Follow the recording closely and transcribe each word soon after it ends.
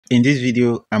In this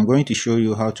video, I'm going to show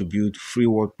you how to build free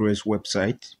WordPress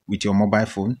website with your mobile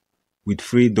phone with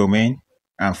free domain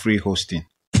and free hosting.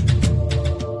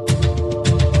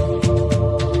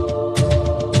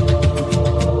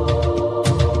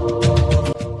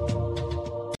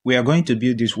 We are going to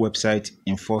build this website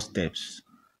in 4 steps.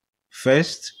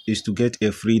 First is to get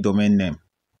a free domain name.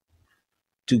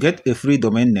 To get a free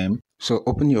domain name, so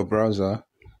open your browser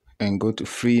and go to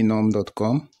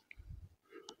freenom.com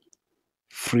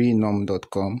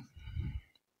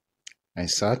and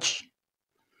search.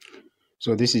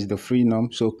 So this is the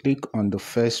freenom. So click on the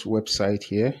first website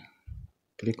here.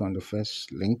 Click on the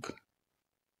first link.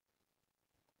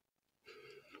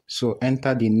 So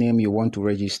enter the name you want to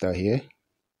register here.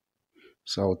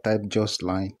 So I'll type just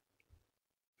line.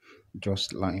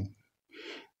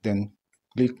 Then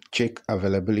click check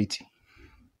availability.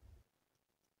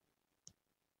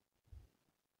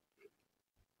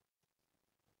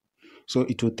 So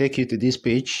it will take you to this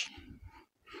page.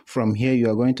 From here, you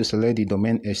are going to select the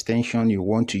domain extension you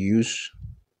want to use.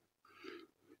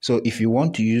 So if you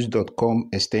want to use .com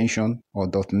extension or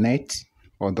 .net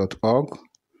or .org,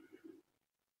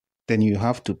 then you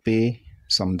have to pay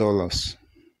some dollars.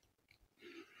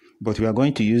 But we are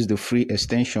going to use the free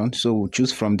extension, so we'll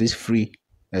choose from this free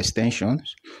extension.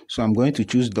 So I'm going to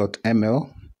choose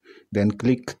 .ml, then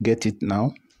click get it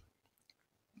now.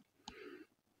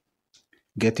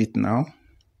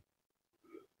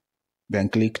 Then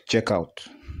click checkout.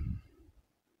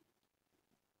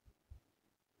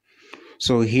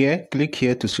 So here, click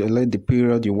here to select the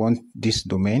period you want this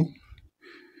domain.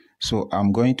 So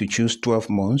I'm going to choose 12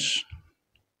 months.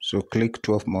 So click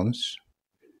 12 months.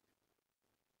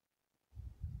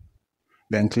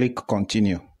 Then click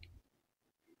continue.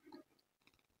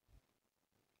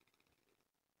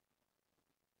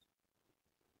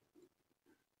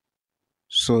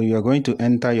 So you are going to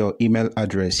enter your email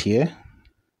address here.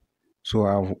 So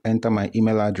I'll enter my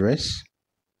email address.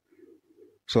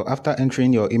 So after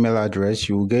entering your email address,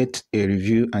 you will get a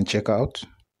review and checkout.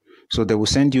 So they will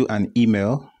send you an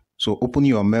email. So open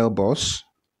your mailbox.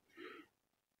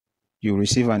 You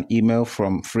receive an email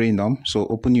from Freenom. So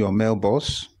open your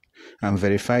mailbox and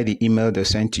verify the email they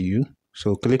sent to you.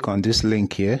 So click on this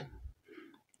link here.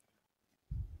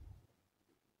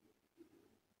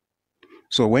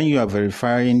 So when you are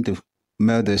verifying the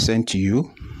mail they sent to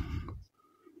you,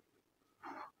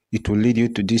 it will lead you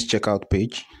to this checkout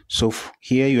page. So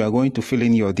here you are going to fill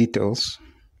in your details,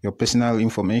 your personal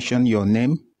information, your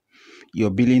name, your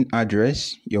billing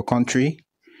address, your country.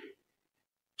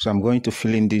 So I'm going to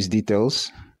fill in these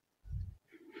details.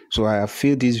 So I have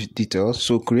filled these details.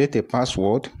 So create a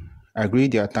password, agree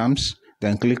their terms,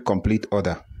 then click complete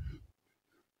order.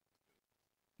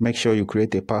 Make sure you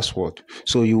create a password.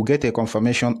 So you will get a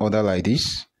confirmation order like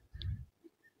this.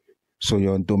 So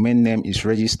your domain name is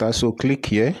registered. So click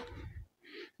here,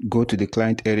 go to the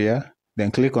client area,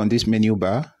 then click on this menu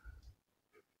bar.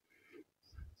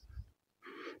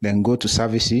 Then go to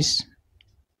services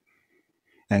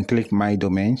and click my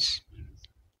domains.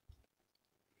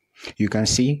 You can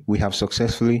see we have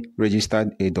successfully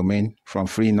registered a domain from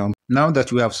Freenom. Now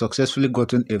that we have successfully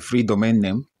gotten a free domain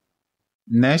name,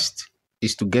 next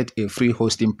is to get a free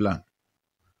hosting plan.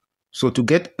 So to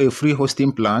get a free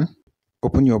hosting plan,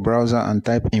 open your browser and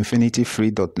type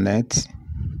infinityfree.net.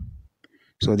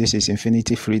 So this is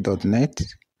infinityfree.net.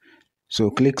 So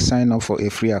click sign up for a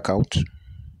free account.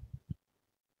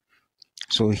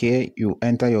 So here you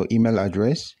enter your email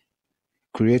address,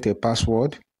 create a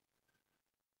password,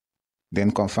 then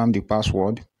confirm the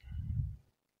password,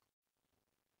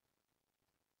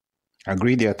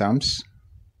 agree their terms,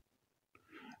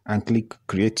 and click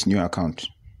create new account.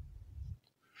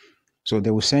 So they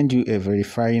will send you a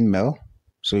verifying mail.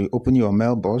 So you open your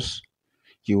mailbox,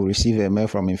 you will receive a mail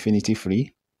from Infinity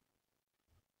Free.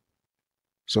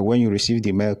 So when you receive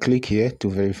the mail, click here to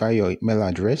verify your email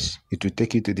address. It will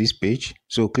take you to this page.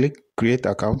 So click create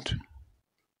account.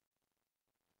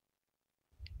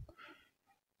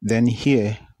 Then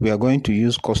here, we are going to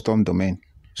use custom domain.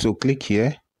 So click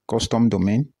here, custom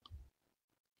domain.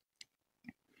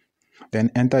 Then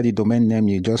enter the domain name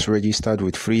you just registered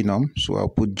with Freenom. So I'll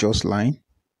put justline.ml.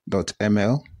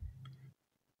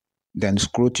 Then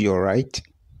scroll to your right.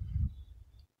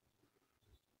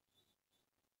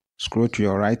 Scroll to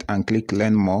your right and click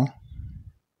learn more.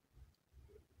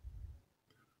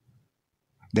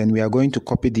 Then we are going to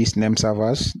copy these name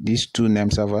servers, these 2 name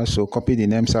servers. So copy the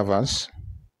name servers.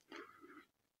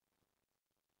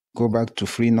 Go back to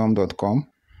freenom.com.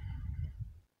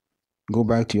 Go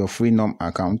back to your Freenom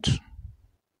account.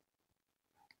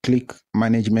 Click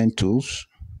management tools.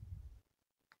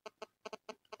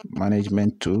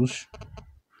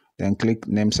 Then click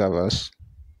name servers.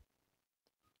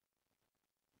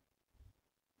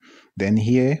 Then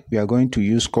here we are going to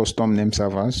use custom name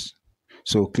servers.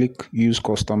 So click use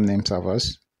custom name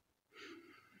servers.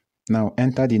 Now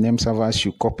enter the name servers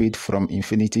you copied from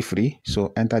Infinity Free.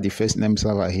 So enter the first name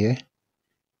server here,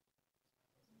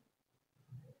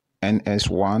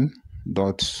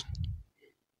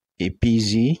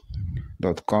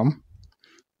 ns1.apz.com.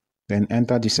 Then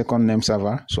enter the second name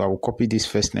server. So I will copy this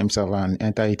first name server and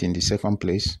enter it in the second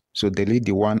place. So delete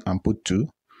the 1 and put 2.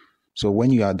 So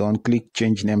when you are done, click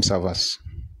change name servers.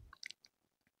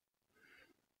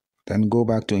 Then go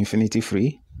back to Infinity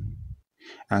Free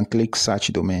and click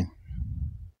search domain.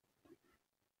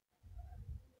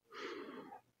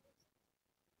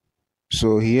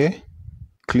 So here,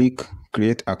 click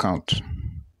create account.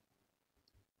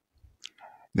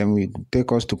 Then we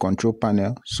take us to control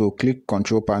panel. So click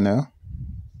control panel.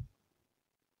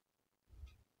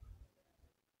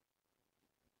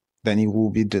 Then it will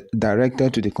be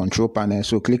directed to the control panel.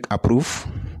 So click approve.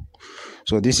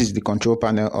 So this is the control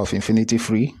panel of Infinity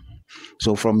Free.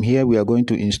 So from here, we are going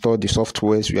to install the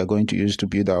softwares we are going to use to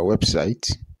build our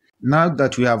website. Now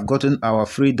that we have gotten our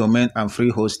free domain and free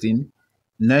hosting,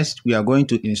 next we are going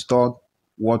to install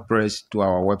WordPress to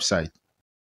our website.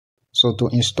 So to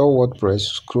install WordPress,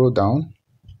 scroll down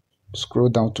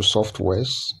to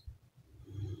softwares,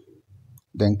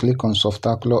 then click on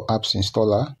Softacular Apps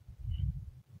Installer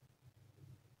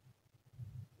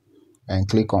and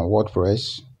click on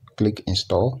WordPress, click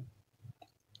install.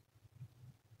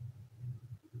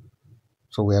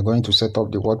 So we are going to set up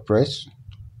the WordPress.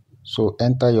 So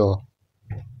enter your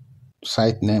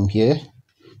site name here.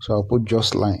 So I'll put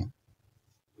just line.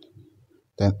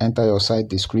 Then enter your site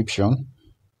description.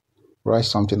 Write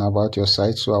something about your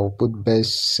site. So I will put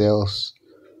best sales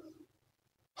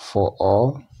for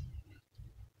all.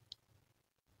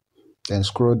 Then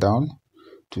scroll down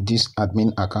to this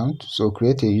admin account. So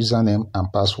create a username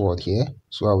and password here.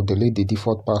 So I will delete the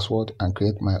default password and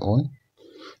create my own.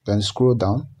 Then scroll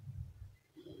down.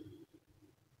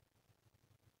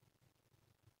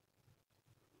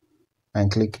 And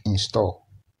click install.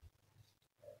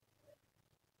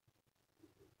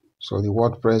 So the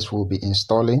WordPress will be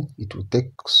installing. It will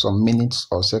take some minutes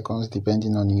or seconds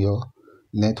depending on your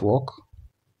network.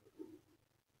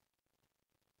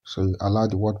 So you allow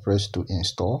the WordPress to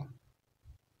install.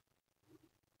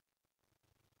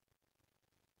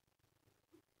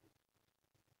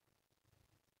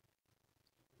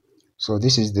 So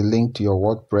this is the link to your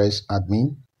WordPress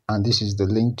admin, and this is the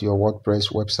link to your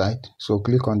WordPress website. So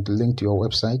click on the link to your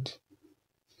website.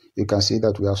 You can see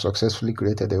that we have successfully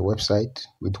created a website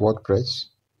with WordPress.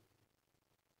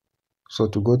 So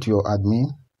to go to your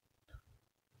admin,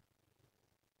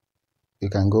 you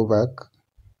can go back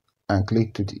and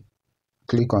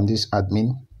click on this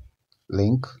admin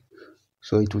link.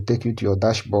 So it will take you to your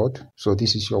dashboard. So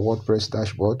this is your WordPress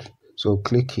dashboard. So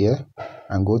click here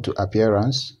and go to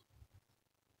appearance.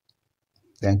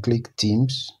 Then click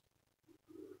themes.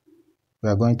 We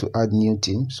are going to add new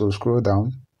theme. So scroll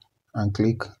down and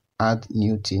click add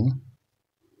new theme.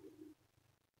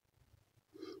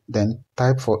 Then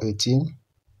type for a theme.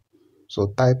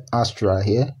 So type Astra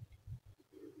here.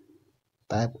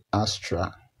 Type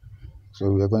Astra.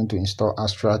 So we are going to install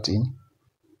Astra theme.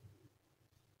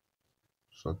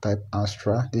 So type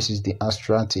Astra. This is the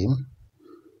Astra theme.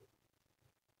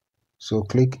 So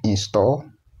click install.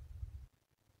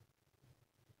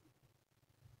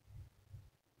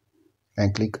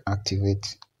 And click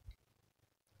activate.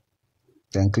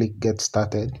 Then click get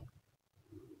started.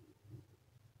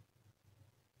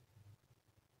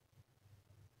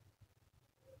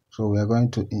 So we are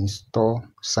going to install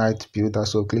site builder.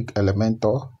 So click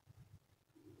elementor.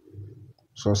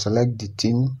 So select the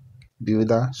theme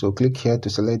builder. So click here to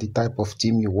select the type of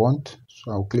theme you want.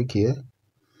 So I'll click here.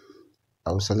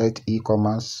 I'll select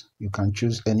e-commerce. You can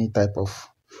choose any type of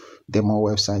demo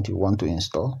website you want to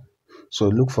install. So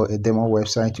look for a demo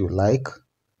website you like.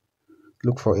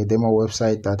 Look for a demo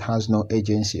website that has no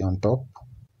agency on top.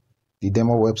 The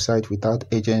demo website without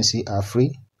agency are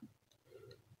free.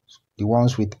 The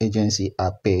ones with agency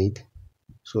are paid.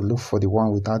 So look for the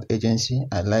one without agency.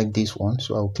 I like this one,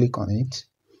 so I'll click on it.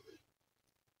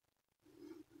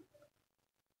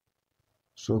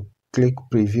 So click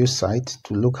preview site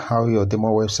to look how your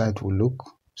demo website will look.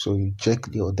 So you check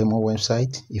your demo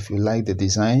website. If you like the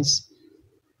designs,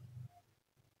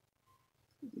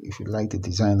 if you like the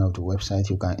design of the website,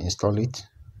 you can install it.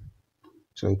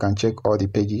 So you can check all the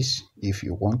pages if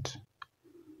you want.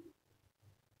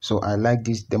 So I like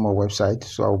this demo website,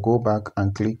 so I'll go back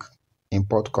and click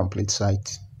import complete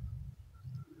site.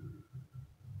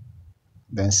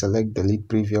 then select delete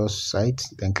previous site,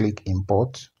 then click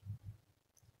import.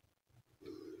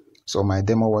 So my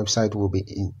demo website will be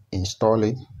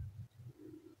installing.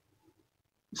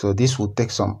 So this will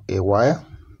take a while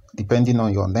depending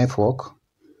on your network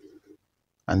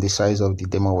and the size of the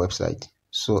demo website.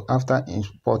 So after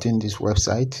importing this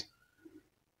website,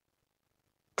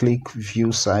 click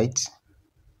view site.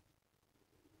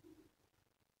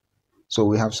 So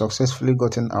we have successfully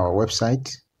gotten our website.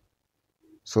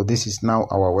 So this is now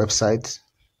our website.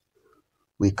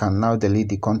 We can now delete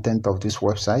the content of this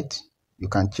website. You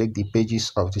can check the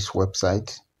pages of this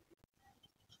website.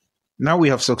 Now we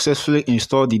have successfully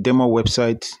installed the demo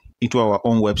website into our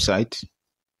own website.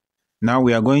 Now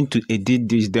we are going to edit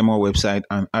this demo website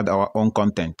and add our own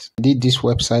content. Edit this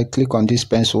website, click on this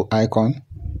pencil icon.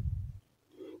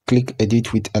 Click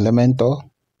edit with Elementor.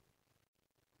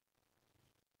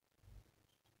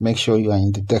 Make sure you are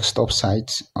in the desktop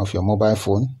side of your mobile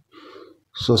phone.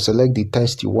 So select the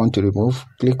text you want to remove.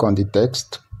 Click on the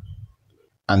text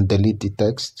and delete the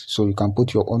text. So you can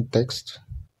put your own text.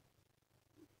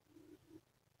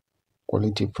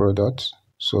 Quality product.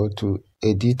 So to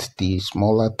edit the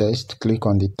smaller text, click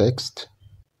on the text,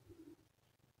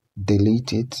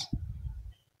 delete it,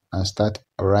 and start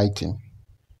writing.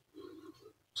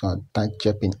 So I'll type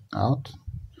checking out.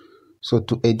 So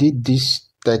to edit this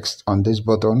text on this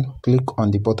button, click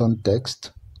on the button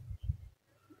text.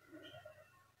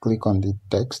 Click on the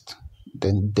text,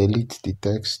 then delete the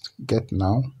text, get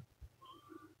now.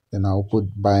 Then I'll put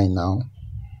buy now.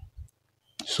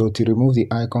 So to remove the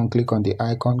icon, click on the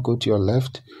icon, go to your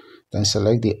left, then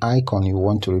select the icon you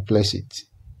want to replace it.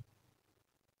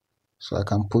 So I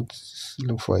can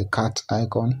look for a cat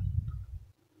icon.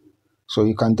 So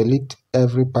you can delete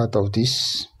every part of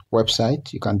this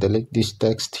website. You can delete this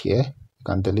text here. You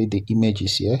can delete the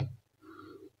images here.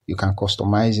 You can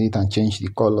customize it and change the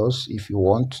colors if you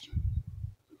want.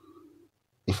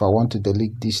 If I want to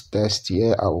delete this text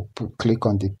here, I will click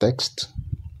on the text,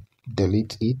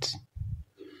 delete it.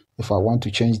 If I want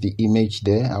to change the image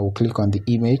there, I will click on the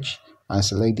image and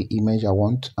select the image I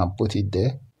want and put it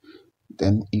there.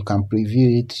 Then you can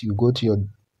preview it. You go to your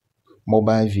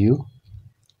mobile view.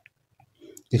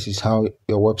 This is how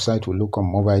your website will look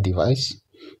on mobile device.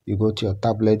 You go to your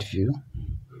tablet view.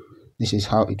 This is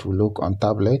how it will look on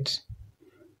tablet.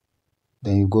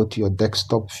 Then you go to your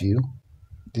desktop view.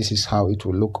 This is how it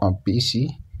will look on PC.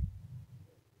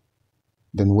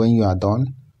 Then when you are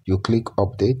done, you click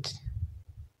update.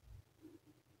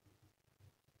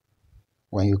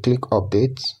 When you click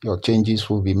update, your changes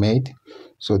will be made.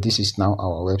 So this is now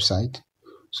our website.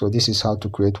 So this is how to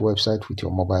create a website with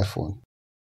your mobile phone.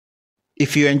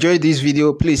 If you enjoyed this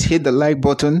video, please hit the like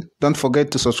button. Don't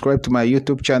forget to subscribe to my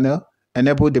YouTube channel.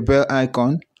 Enable the bell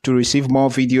icon to receive more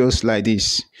videos like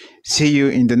this. See you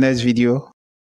in the next video.